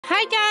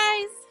Hi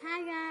guys! Hi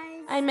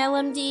guys. I'm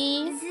LMD.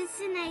 This is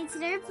tonight.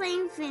 Today we're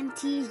playing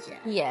Fantasia.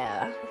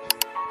 Yeah.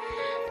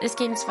 This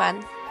game's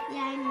fun.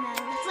 Yeah, I know.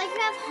 It's like you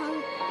have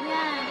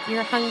hunger.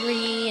 You're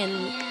hungry and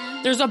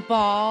Yeah. there's a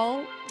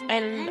ball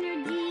and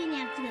energy and you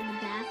have to go to the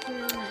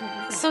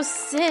bathroom. so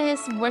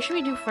sis, what should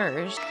we do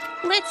first?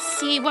 Let's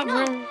see what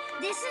room.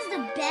 This is the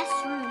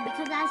best room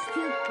because that's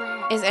cute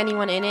plans. Is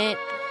anyone in it?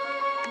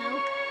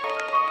 Nope.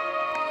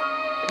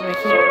 Right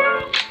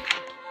here.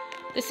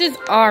 This is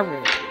our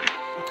room.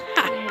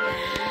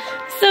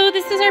 Ha. So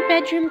this is our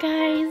bedroom,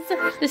 guys.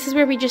 This is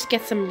where we just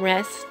get some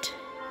rest.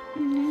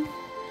 Mm-hmm.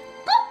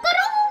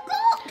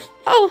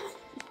 Oh.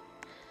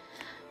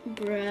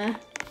 Bruh.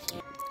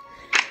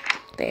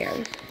 There.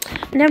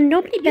 Now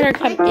nobody better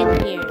come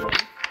in here.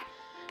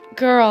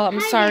 Girl, I'm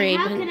sorry.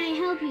 How can I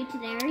help you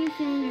today? Are you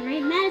feeling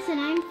alright? Madison,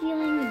 I'm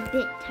feeling a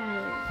bit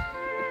tired.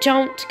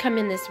 Don't come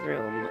in this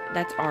room.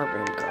 That's our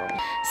room, girl.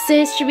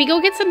 Sis, should we go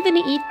get something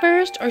to eat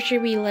first, or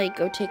should we, like,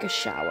 go take a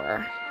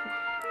shower?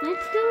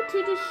 Let's go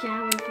take a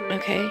shower first.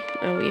 Okay.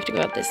 Oh, we have to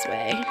go out this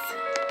way.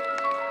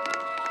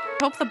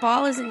 Hope the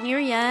ball isn't here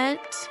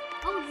yet.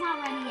 Oh, it's not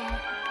ready yet.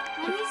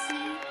 Let me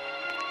see.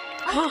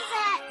 Oh, it's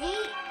at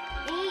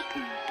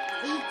 8:18.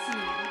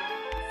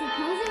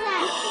 Suppose it's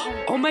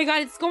at... Oh my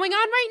god, it's going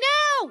on right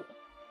now!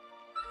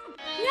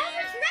 Yeah,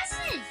 there's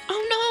dresses!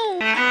 Oh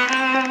no!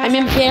 I'm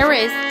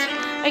embarrassed.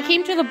 I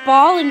came to the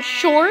ball in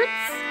shorts.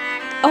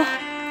 Oh,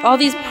 all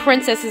these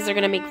princesses are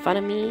gonna make fun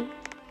of me.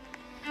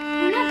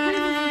 We're not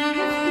princesses, we're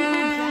just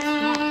people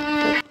dressed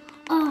up.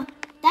 Oh,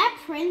 that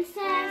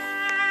princess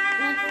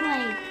looks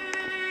like...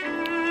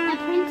 That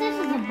princess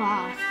is a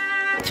boss.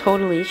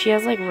 Totally, she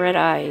has like red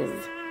eyes.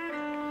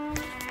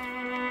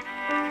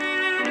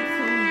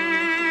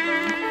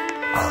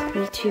 Oh,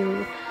 me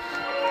too.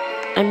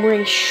 I'm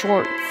wearing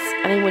shorts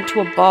and I went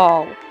to a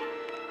ball.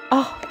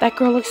 Oh, that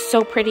girl looks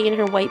so pretty in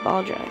her white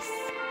ball dress.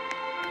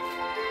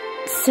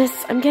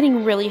 Sis, I'm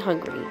getting really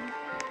hungry.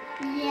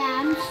 Yeah,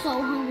 I'm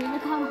so hungry.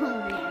 Look how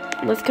hungry I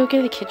am. Let's go get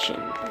to the kitchen.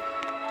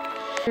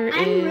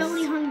 I'm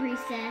really hungry,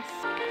 sis.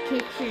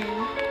 Kitchen.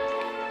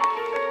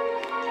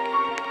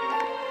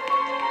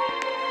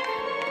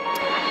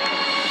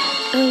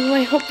 Oh,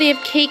 I hope they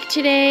have cake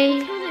today.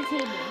 Let's go to the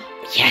table.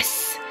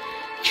 Yes!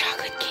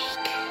 Chocolate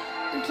cake.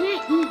 We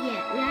can't eat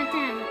yet. We have to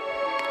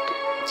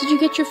have... Did you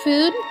get your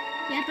food?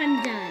 Yep,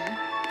 I'm done.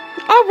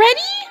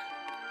 Already?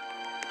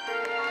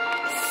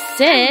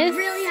 Sis? I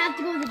really have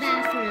to go to the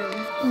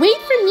bathroom. Wait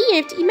for me. I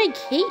have to eat my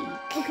cake.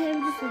 Okay,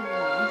 I'm just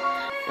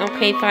leaving.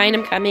 Okay, fine.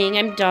 I'm coming.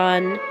 I'm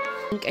done.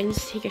 I need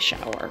to take a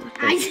shower.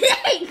 I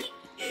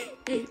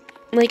think.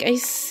 Like, I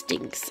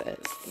stink,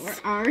 sis. Where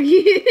are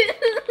you?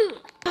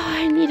 Oh,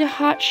 I need a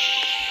hot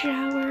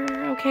shower.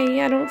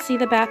 Okay, I don't see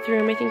the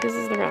bathroom. I think this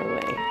is the wrong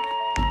way.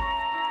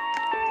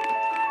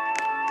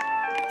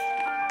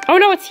 Oh,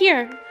 no, it's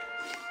here.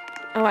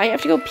 Oh, I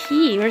have to go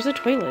pee. Where's the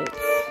toilets?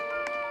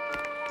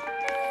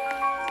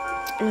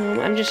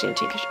 I'm just gonna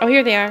take a shower. Oh,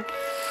 here they are.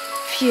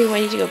 Phew, I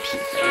need to go pee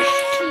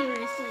first.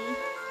 Seriously.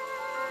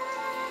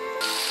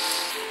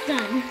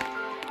 Done.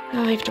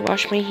 Oh, I have to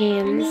wash my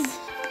hands.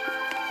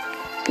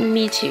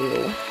 Me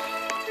too.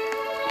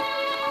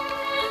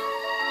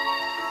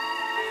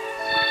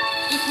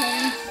 Okay,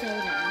 I'm so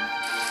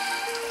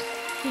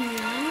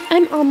done.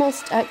 I'm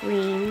almost at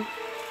green.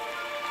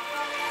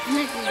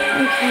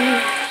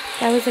 Okay.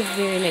 That was a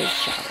very nice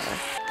shower.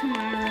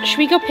 Tomorrow. Should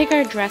we go pick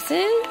our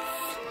dresses?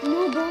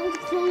 No, Ball's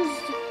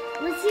closed.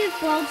 Let's see if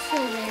Ball's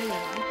still there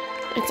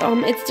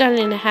now. It's done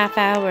in a half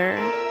hour.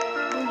 Oh,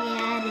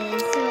 yeah, it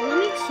is. So let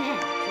me check.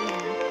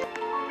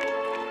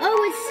 Yeah. Oh,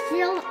 it's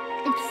still,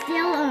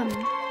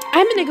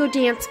 I'm gonna go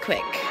dance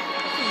quick.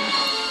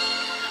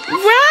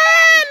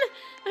 Run!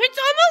 It's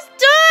almost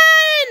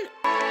done!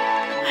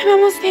 I'm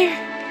almost there.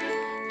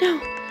 No.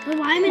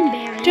 Oh, I'm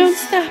embarrassed. Don't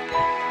stop.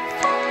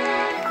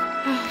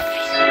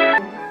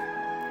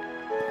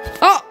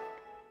 Oh!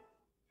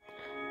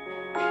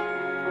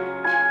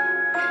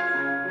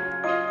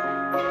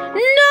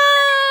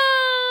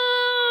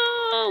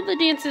 No! The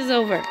dance is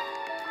over.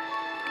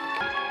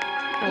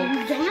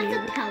 You don't have to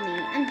tell me.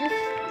 I'm just...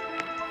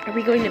 Are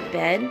we going to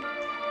bed?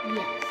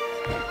 Yes.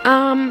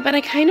 But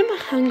I kind of am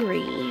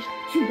hungry.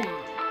 Too bad.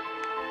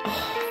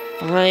 Oh,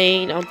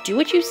 fine. I'll do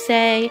what you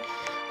say.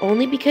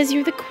 Only because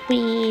you're the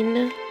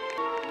queen.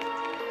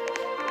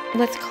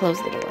 Let's close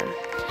the door.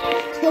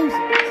 Close it.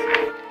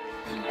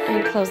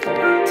 And close the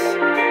light.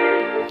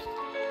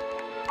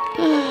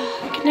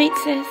 Oh, good night,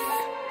 sis.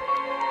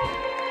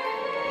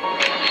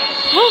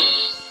 Oh,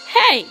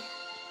 hey!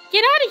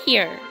 Get out of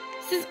here.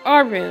 This is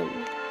our room.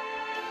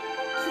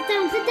 Sit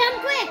down,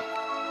 quick!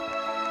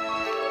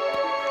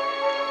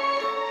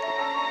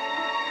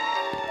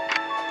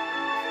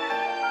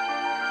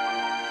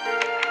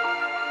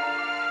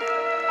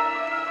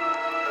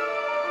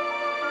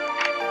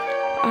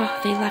 Oh,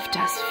 they left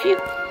us. Phew.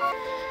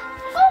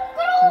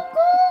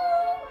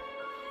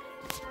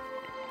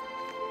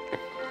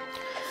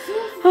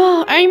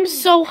 Oh, I'm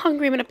so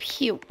hungry. I'm gonna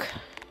puke.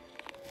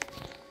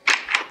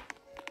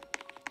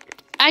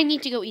 I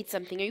need to go eat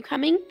something. Are you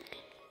coming?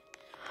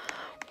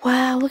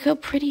 Wow, look how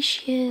pretty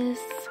she is.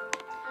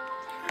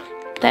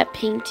 That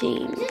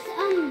painting. Just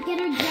get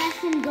her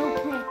dressed and go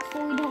quick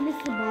so we don't miss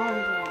the ball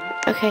again.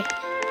 Okay.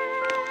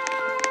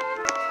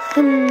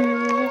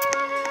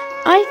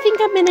 I think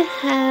I'm gonna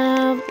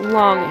have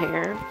long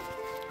hair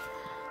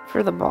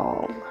for the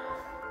ball.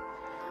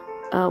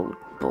 Oh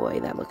boy,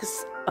 that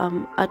looks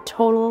a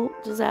total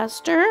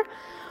disaster.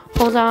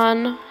 Hold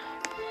on.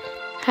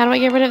 How do I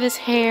get rid of this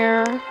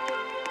hair?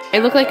 I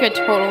look like a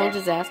total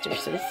disaster,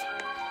 sis.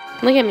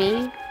 Look at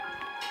me.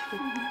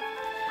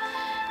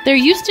 There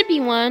used to be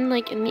one,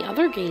 like, in the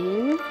other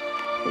game.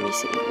 Let me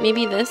see.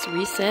 Maybe this,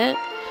 reset.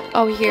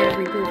 Oh, here,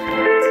 remove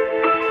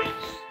that.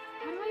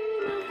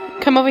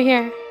 Come over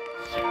here.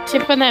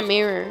 Tip on that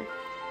mirror.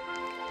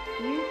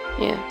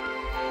 Yeah.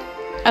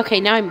 Okay,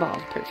 now I'm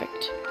bald.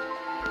 Perfect.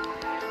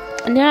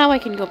 Now I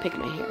can go pick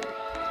my hair.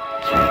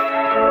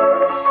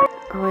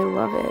 Oh, I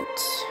love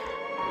it.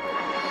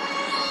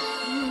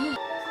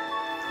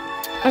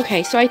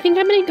 Okay, so I think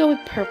I'm gonna go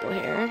with purple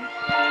hair.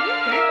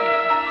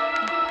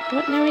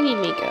 What? Now I need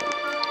makeup.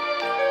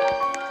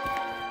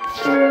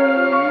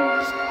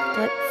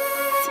 Let's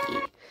see.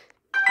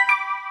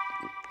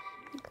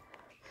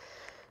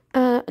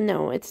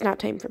 No, it's not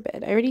time for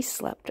bed. I already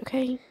slept,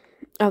 okay?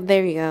 Oh,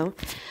 there you go.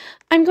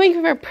 I'm going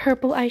for a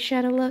purple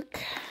eyeshadow look.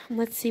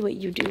 Let's see what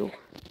you do.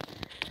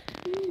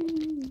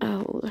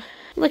 Oh,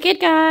 look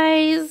it,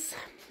 guys.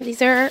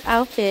 These are our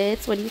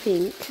outfits. What do you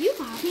think? You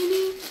copy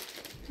me?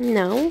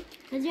 No.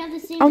 Because you have the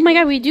same. Oh my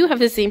god, we do have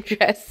the same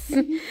dress.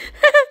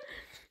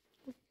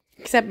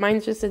 Except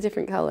mine's just a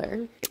different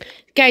color.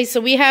 Guys, so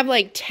we have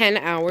like 10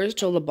 hours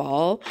till the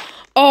ball.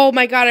 Oh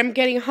my god, I'm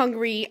getting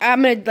hungry.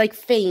 I'm gonna like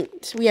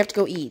faint. We have to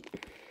go eat.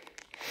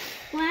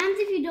 What happens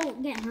if you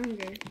don't get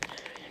hungry?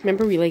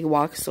 Remember we like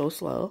walk so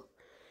slow?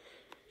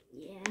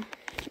 Yeah.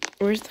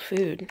 Where's the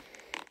food?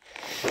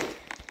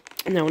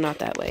 No, not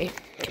that way.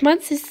 Come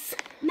on, sis.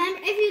 Remember,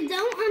 if you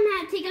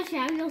don't take a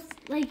shower, you'll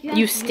like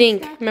you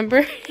stink,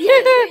 remember?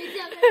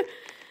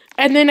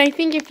 And then I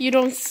think if you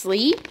don't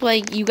sleep,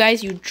 like you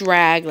guys, you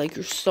drag, like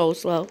you're so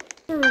slow.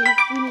 We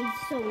need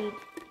so eat.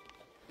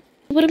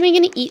 What am I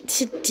gonna eat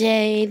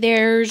today?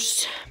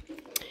 There's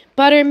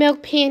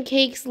buttermilk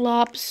pancakes,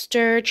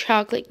 lobster,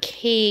 chocolate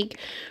cake,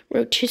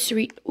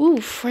 rotisserie,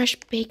 ooh, fresh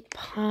baked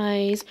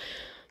pies,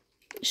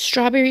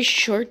 strawberry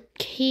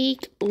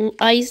shortcake,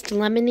 iced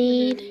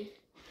lemonade.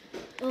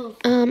 Oh.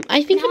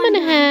 I think I'm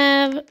gonna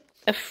have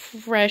a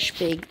fresh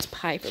baked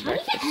pie for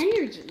breakfast. How do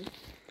you get energy?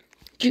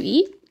 Did you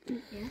eat?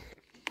 Yeah.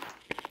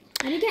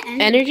 How do you get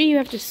energy? Energy, you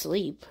have to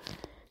sleep.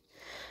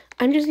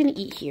 I'm just gonna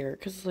eat here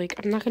because, like,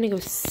 I'm not gonna go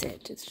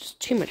sit. It's just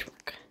too much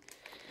work.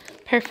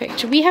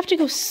 Perfect. We have to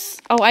go.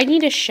 Oh, I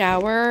need a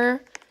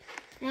shower.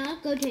 Now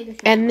go take a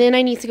shower. And then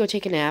I need to go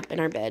take a nap in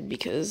our bed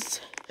because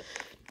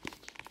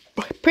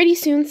pretty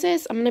soon,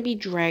 sis, I'm gonna be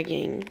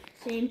dragging.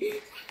 Same.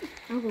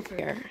 I'll go for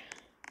it.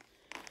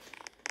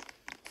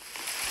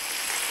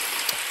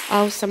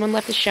 Oh, someone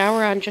left the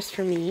shower on just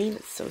for me.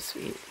 That's so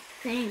sweet.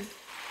 Same.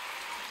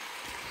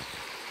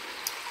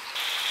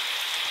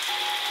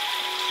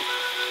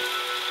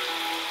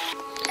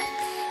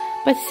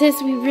 But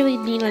sis, we really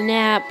need a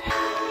nap.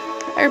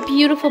 Our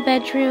beautiful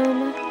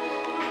bedroom.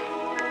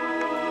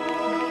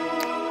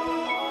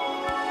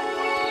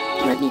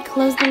 Let me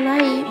close the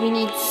light. We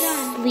need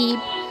sleep.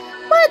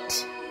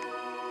 What?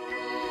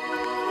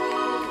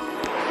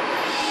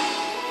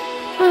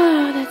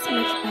 Oh, that's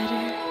much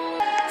better.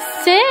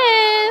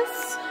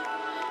 Sis!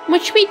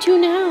 What should we do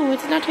now?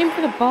 It's not time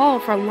for the ball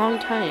for a long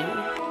time.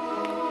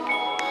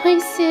 Hi,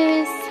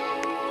 sis.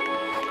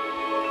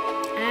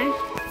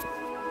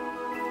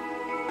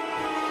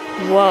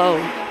 Whoa.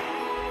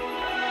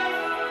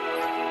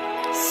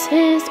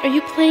 Sis, are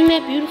you playing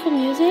that beautiful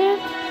music?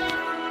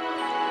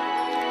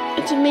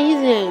 It's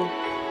amazing.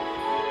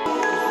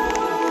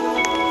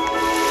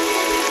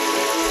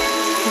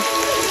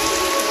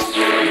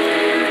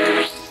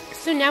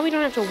 So now we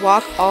don't have to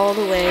walk all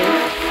the way.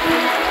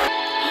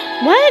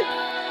 What?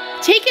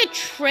 Take a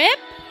trip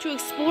to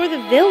explore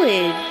the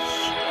village.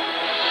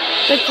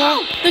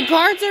 The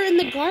guards are in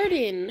the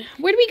garden.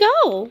 Where do we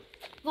go?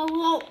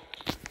 Go.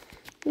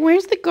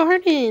 Where's the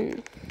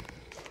garden?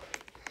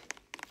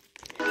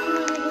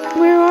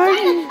 Where are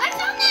you? I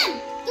found them!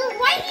 They're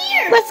right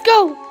here! Let's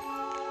go!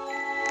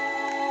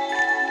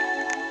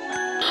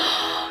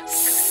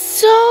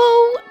 So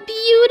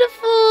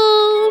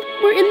beautiful!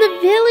 We're in the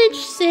village,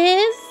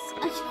 sis!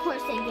 Of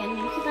course they get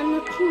me, because I'm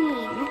the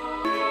queen.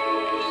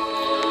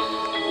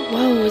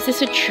 Whoa, is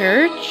this a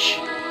church?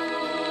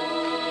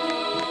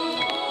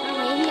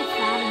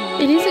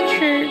 It is a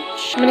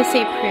church. I'm gonna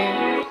say a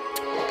prayer.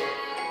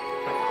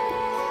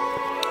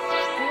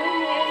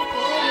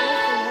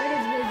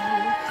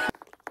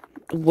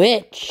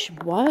 Witch?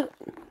 What?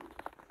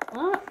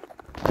 What?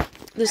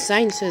 The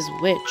sign says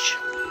witch.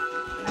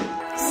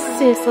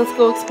 Sis, let's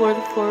go explore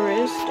the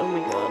forest. Oh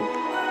my god.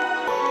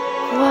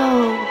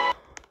 Whoa.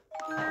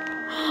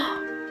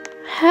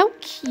 How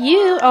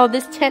cute. Oh,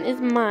 this tent is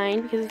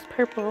mine because it's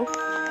purple.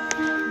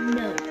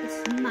 No,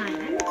 it's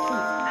mine.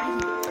 I'm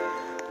the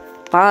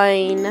king.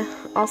 Fine.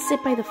 I'll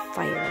sit by the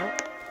fire.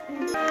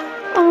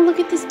 Oh, look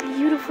at this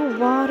beautiful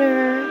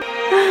water.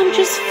 I'm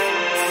just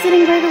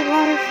sitting by the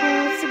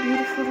waterfall. It's so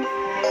beautiful.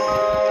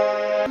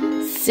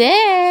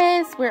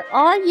 Sis, where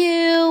are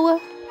you?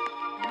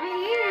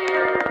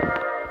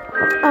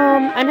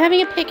 I'm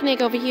having a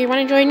picnic over here.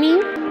 Want to join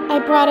me? I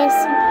brought us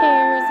some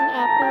pears and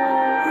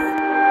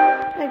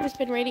apples. I've just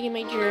been writing in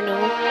my journal.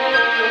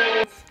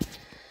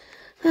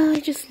 Oh,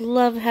 I just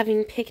love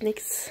having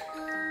picnics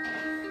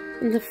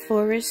in the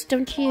forest,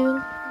 don't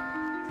you?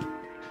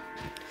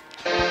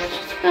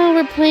 Oh,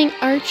 we're playing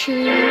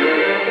archery.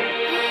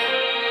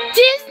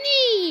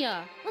 Disney!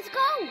 Let's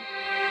go.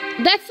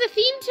 That's the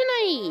theme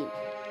tonight.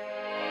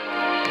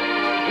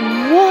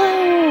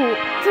 Whoa!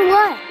 For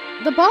what?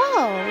 The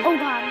ball. Oh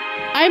God.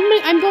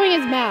 I'm going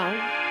as Mal.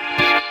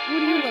 What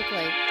do you look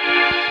like?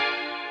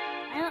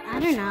 I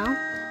don't know.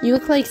 You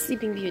look like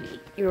Sleeping Beauty.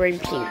 You're wearing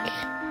pink.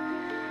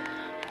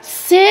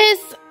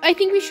 Sis, I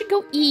think we should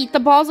go eat. The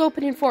ball's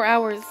open in 4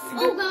 hours.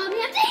 Oh God, we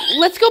have to eat.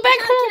 Let's go back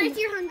home. Can I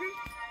see your hunger?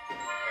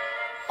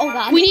 Oh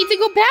God. We need to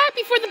go back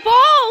before the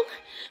ball.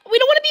 We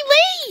don't want to be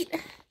late.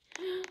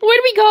 Where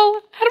do we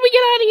go? How do we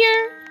get out of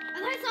here? I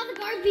thought I saw the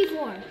guard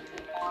before.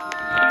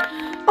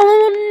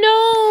 Oh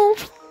no.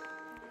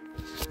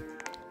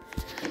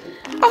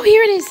 Oh,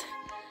 here it is.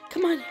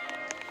 Come on.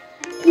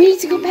 We need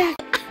to go back.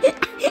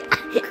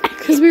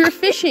 Because we were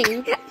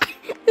fishing.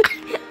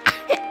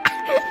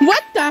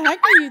 What the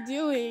heck are you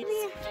doing?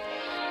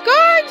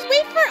 Guards,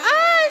 wait for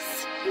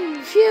us.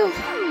 Phew.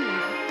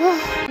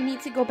 Oh, we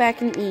need to go back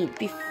and eat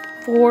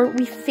before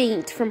we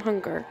faint from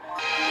hunger.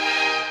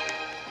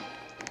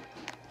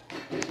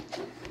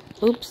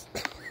 Oops.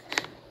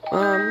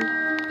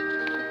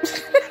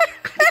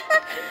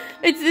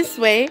 It's this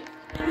way.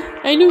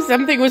 I knew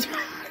something was wrong.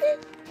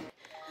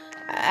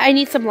 I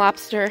need some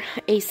lobster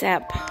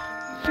ASAP.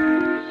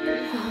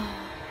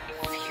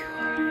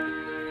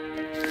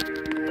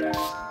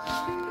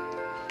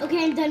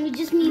 Okay, I'm done. We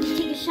just need to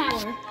take a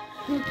shower.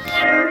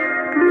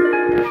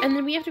 And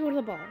then we have to go to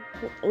the ball.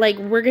 Like,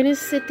 we're gonna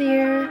sit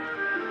there.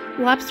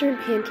 Lobster and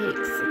pancakes.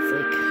 It's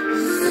like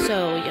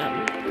so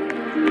yum.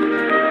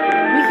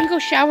 We can go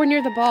shower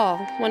near the ball.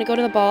 Want to go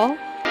to the ball?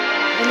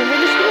 And then we're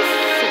just gonna sit.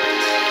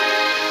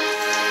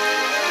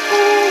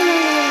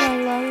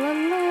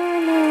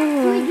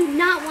 We do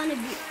not want to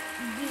be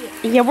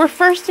Yeah, we're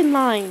first in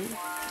line.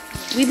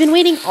 We've been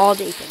waiting all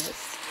day for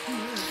this.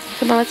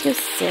 Come on, let's go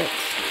sit.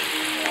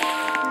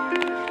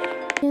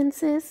 And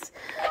sis,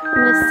 I'm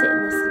gonna sit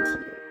and listen to you.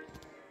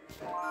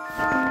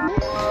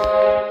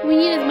 We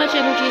need as much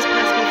energy as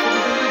possible for the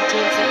to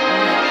dance at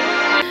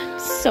all.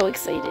 So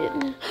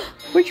excited.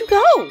 Where'd you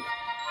go?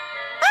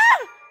 Ah!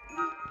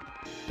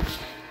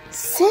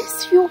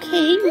 Sis, you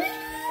okay? You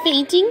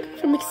fainting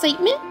from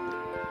excitement?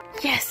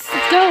 Yes,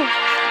 let's go.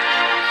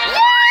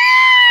 Yeah!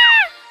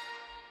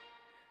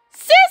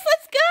 Sis,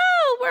 let's go!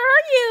 Where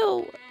are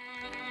you?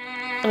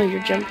 Oh,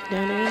 you're jumping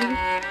down already?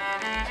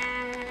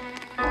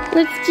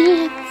 Let's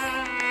dance.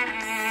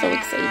 So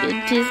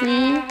excited,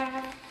 Disney.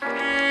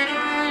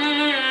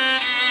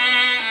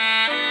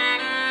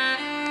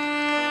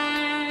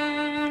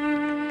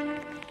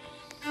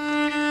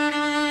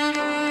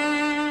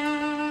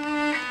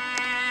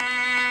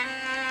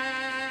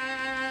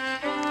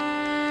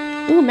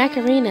 Ooh,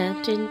 Macarena.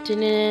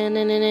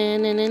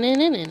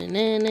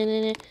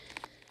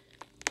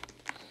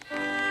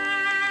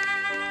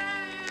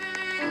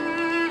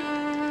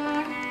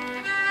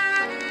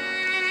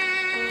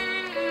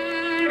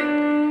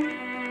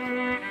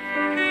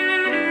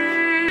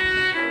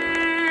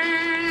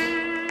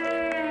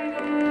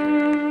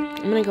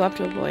 I'm gonna go up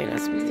to a boy and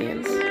ask him to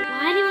dance.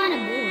 Why do you want a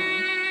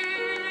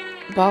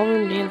boy?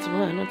 Ballroom dance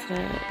 1, what's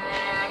that?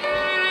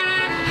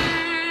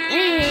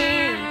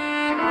 Hey,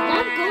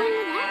 stop going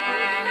with that.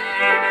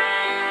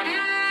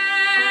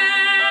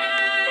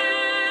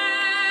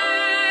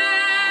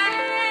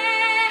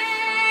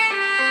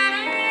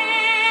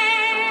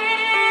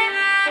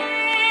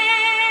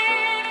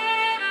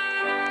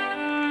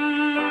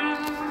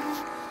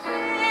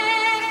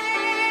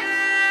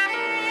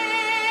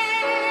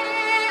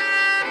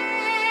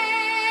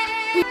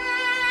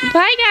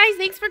 Bye guys,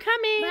 thanks for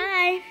coming.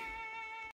 Bye.